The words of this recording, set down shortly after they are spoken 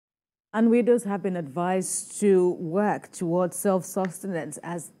And widows have been advised to work towards self-sustenance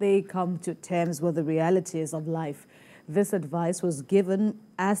as they come to terms with the realities of life. This advice was given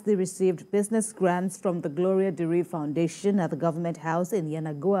as they received business grants from the Gloria Diri Foundation at the Government House in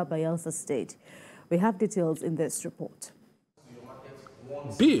Yenagoa, Bayelsa State. We have details in this report.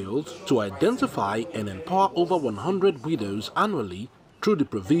 Built to identify and empower over 100 widows annually through the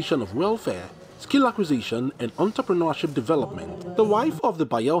provision of welfare, skill acquisition and entrepreneurship development, the wife of the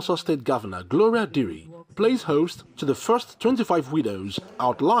Bayelsa State Governor, Gloria Diri, plays host to the first 25 widows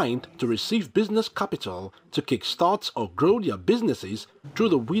outlined to receive business capital to kickstart or grow their businesses through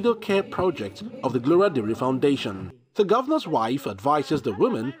the Widow Care Project of the Gloria Diri Foundation. The governor's wife advises the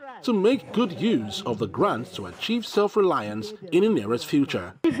women to make good use of the grants to achieve self-reliance in the nearest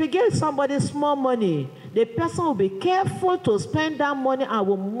future. If you give somebody small money, the person will be careful to spend that money and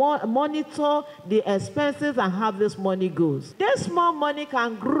will monitor the expenses and how this money goes. This small money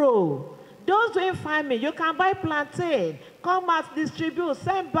can grow. Those doing farming, you can buy plantain, come out, distribute,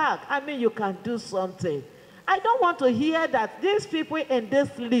 send back. I mean, you can do something. I don't want to hear that these people in this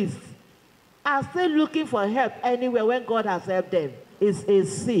list are still looking for help anywhere when God has helped them. It's a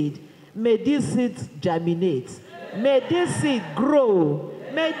seed. May this seed germinate. May this seed grow.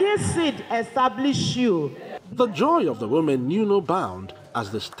 May this seed establish you. The joy of the women knew no bound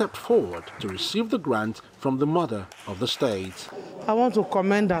as they stepped forward to receive the grant from the mother of the state. I want to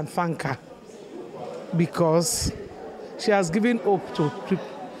commend and thank her because she has given hope to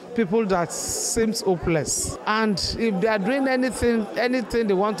people that seems hopeless. And if they are doing anything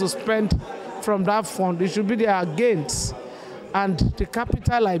they want to spend from that fund, it should be their gains. And the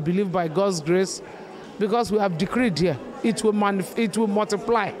capital, I believe, by God's grace, because we have decreed here, it will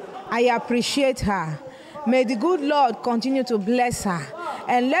multiply. I appreciate her. May the good Lord continue to bless her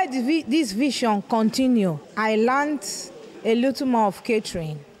and let this vision continue. I learned a little more of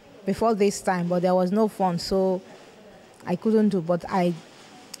catering before this time, but there was no fund, so I couldn't do. But I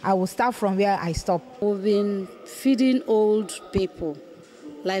will start from where I stopped. We've been feeding old people.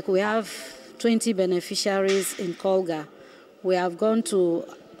 Like we have 20 beneficiaries in Kolga. We have gone to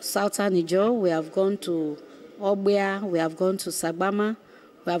Southern Ijo, we have gone to Obia, we have gone to Sabama,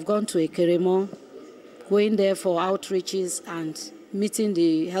 we have gone to Ekeremo, going there for outreaches and meeting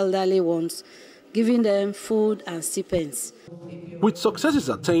the elderly ones, giving them food and stipends. With successes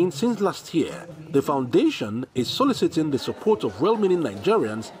attained since last year, the foundation is soliciting the support of well-meaning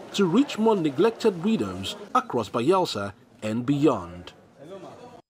Nigerians to reach more neglected widows across Bayelsa and beyond.